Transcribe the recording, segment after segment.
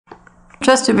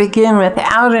Just to begin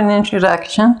without an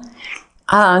introduction,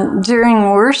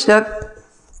 during worship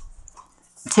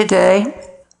today,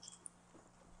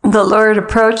 the Lord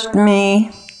approached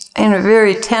me in a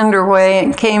very tender way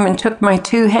and came and took my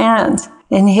two hands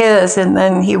in his, and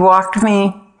then he walked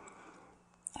me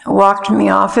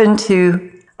off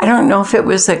into, I don't know if it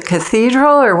was a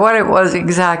cathedral or what it was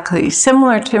exactly,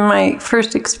 similar to my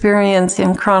first experience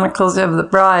in Chronicles of the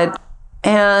Bride.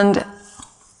 And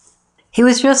he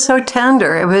was just so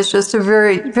tender. It was just a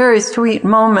very, very sweet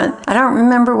moment. I don't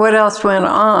remember what else went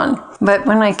on, but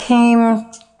when I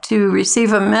came to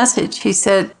receive a message, he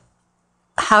said,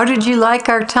 "How did you like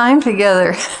our time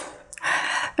together?"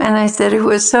 And I said, "It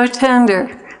was so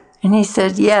tender." And he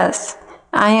said, "Yes,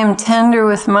 I am tender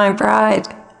with my bride,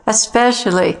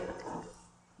 especially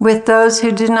with those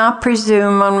who do not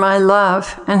presume on my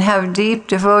love and have deep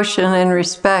devotion and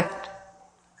respect,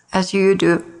 as you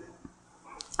do.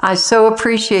 I so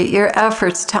appreciate your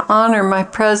efforts to honor my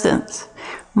presence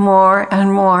more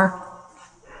and more.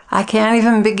 I can't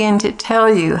even begin to tell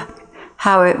you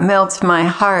how it melts my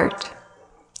heart."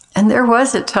 And there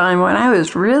was a time when I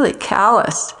was really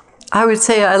callous. I would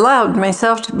say I allowed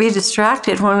myself to be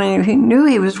distracted when I knew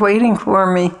he was waiting for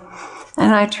me.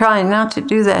 And I try not to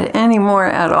do that anymore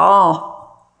at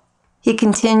all. He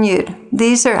continued,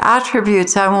 "These are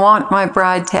attributes I want my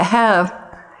bride to have,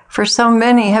 for so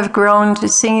many have grown to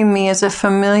see me as a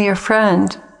familiar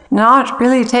friend, not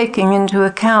really taking into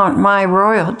account my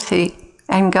royalty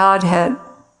and Godhead.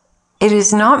 It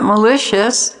is not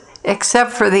malicious,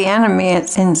 except for the enemy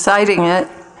inciting it.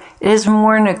 It is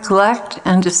more neglect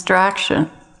and distraction,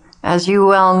 as you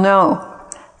well know,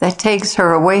 that takes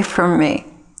her away from me.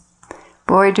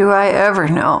 Boy, do I ever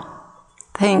know.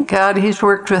 Thank God he's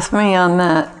worked with me on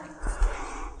that.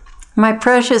 My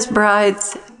precious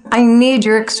brides, I need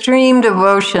your extreme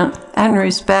devotion and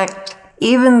respect.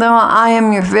 Even though I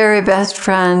am your very best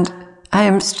friend, I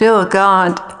am still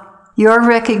God. Your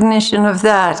recognition of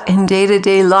that in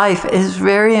day-to-day life is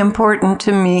very important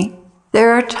to me.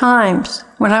 There are times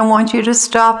when I want you to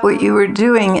stop what you are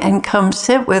doing and come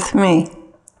sit with me.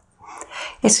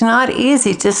 It's not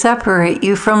easy to separate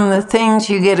you from the things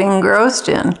you get engrossed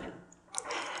in.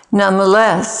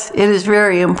 Nonetheless, it is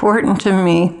very important to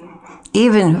me,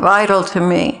 even vital to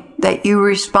me, that you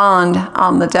respond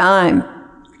on the dime.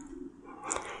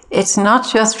 It's not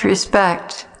just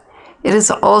respect. It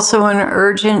is also an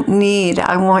urgent need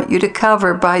I want you to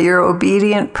cover by your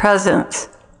obedient presence.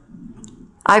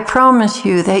 I promise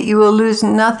you that you will lose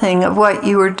nothing of what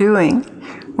you are doing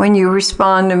when you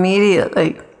respond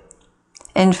immediately.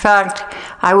 In fact,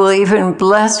 I will even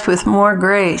bless with more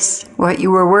grace what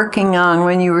you were working on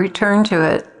when you return to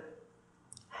it.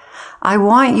 I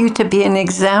want you to be an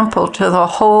example to the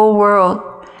whole world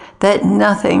that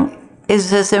nothing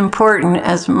is as important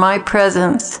as my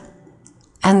presence,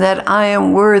 and that I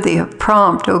am worthy of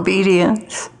prompt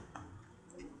obedience.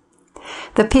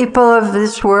 The people of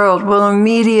this world will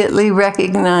immediately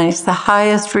recognize the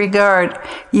highest regard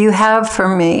you have for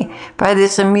me by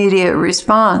this immediate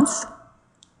response.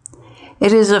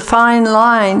 It is a fine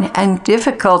line and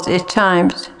difficult at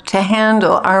times to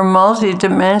handle our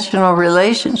multidimensional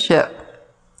relationship.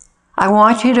 I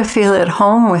want you to feel at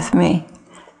home with me.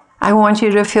 I want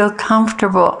you to feel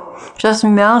comfortable, just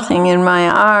melting in my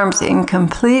arms in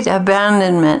complete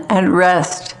abandonment and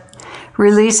rest,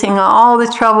 releasing all the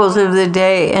troubles of the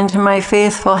day into my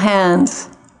faithful hands.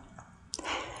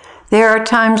 There are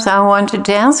times I want to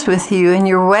dance with you in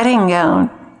your wedding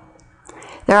gown.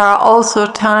 There are also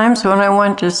times when I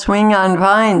want to swing on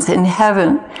vines in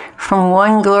heaven from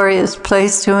one glorious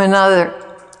place to another,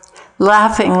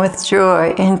 laughing with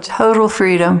joy in total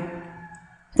freedom.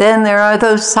 Then there are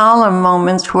those solemn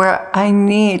moments where I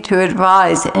need to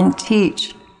advise and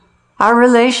teach. Our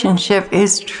relationship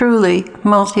is truly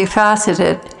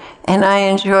multifaceted, and I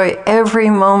enjoy every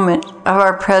moment of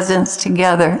our presence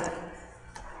together.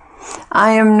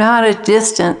 I am not a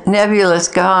distant, nebulous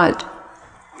God.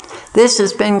 This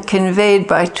has been conveyed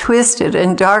by twisted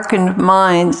and darkened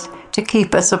minds to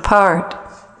keep us apart.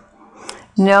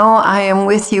 No, I am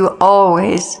with you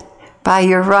always, by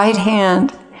your right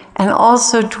hand, and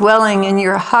also dwelling in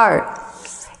your heart,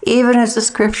 even as the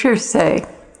scriptures say,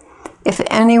 "If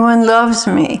anyone loves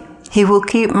me, he will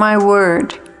keep my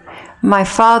word. My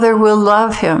Father will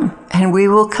love him, and we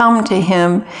will come to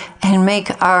him and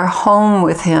make our home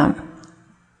with him."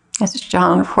 That's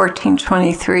John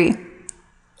 14:23.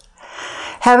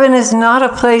 Heaven is not a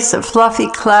place of fluffy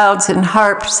clouds and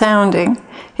harp sounding.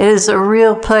 It is a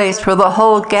real place where the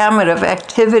whole gamut of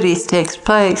activities takes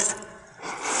place.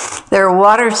 There are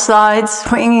water slides,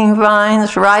 swinging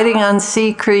vines, riding on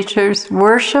sea creatures,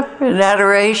 worship and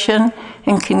adoration,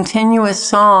 and continuous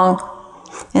song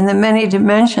in the many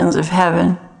dimensions of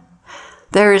heaven.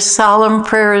 There is solemn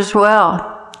prayer as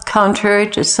well. Contrary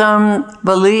to some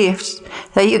beliefs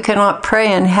that you cannot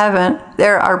pray in heaven,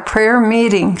 there are prayer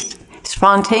meetings,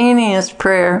 spontaneous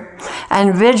prayer,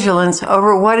 and vigilance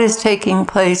over what is taking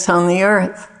place on the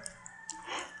earth.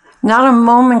 Not a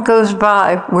moment goes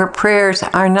by where prayers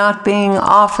are not being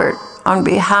offered on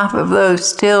behalf of those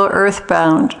still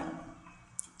earthbound.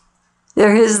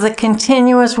 There is the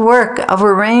continuous work of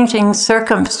arranging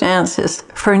circumstances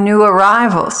for new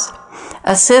arrivals,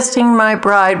 assisting my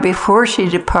bride before she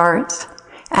departs,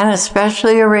 and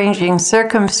especially arranging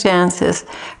circumstances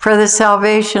for the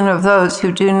salvation of those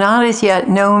who do not as yet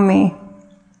know me.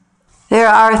 There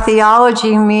are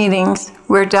theology meetings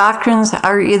where doctrines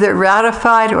are either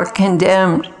ratified or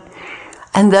condemned,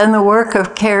 and then the work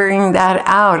of carrying that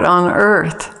out on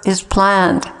earth is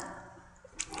planned.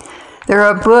 There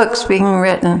are books being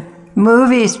written,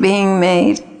 movies being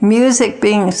made, music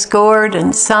being scored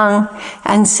and sung,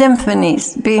 and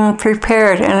symphonies being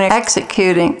prepared and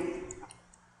executing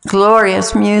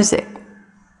glorious music.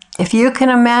 If you can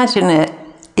imagine it,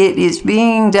 it is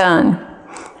being done.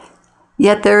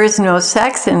 Yet there is no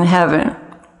sex in heaven,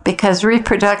 because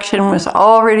reproduction was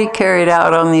already carried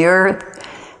out on the earth.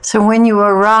 So when you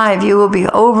arrive, you will be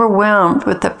overwhelmed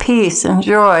with the peace and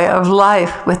joy of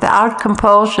life without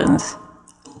compulsions.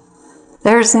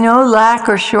 There is no lack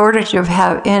or shortage of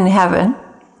in heaven.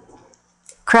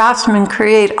 Craftsmen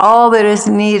create all that is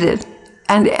needed,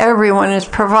 and everyone is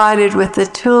provided with the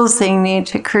tools they need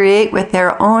to create with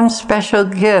their own special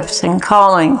gifts and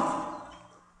calling.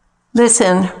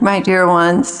 Listen, my dear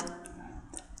ones,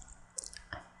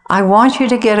 I want you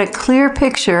to get a clear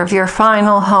picture of your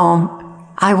final home.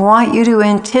 I want you to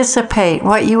anticipate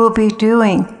what you will be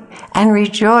doing and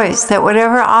rejoice that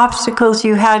whatever obstacles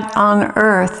you had on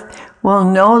earth will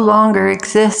no longer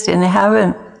exist in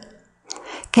heaven.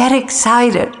 Get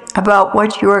excited about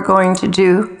what you are going to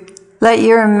do. Let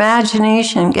your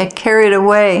imagination get carried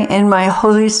away in my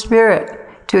Holy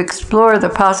Spirit to explore the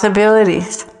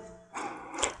possibilities.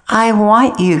 I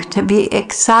want you to be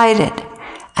excited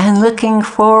and looking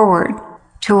forward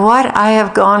to what I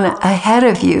have gone ahead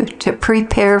of you to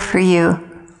prepare for you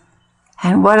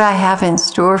and what I have in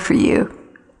store for you.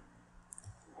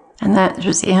 And that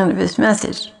was the end of his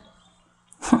message.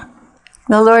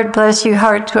 The Lord bless you,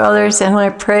 Heartdwellers, and I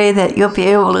pray that you'll be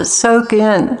able to soak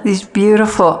in these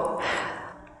beautiful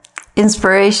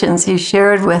inspirations he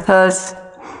shared with us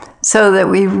so that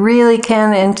we really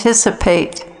can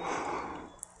anticipate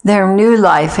their new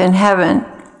life in heaven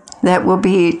that will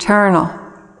be eternal.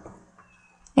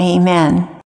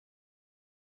 Amen.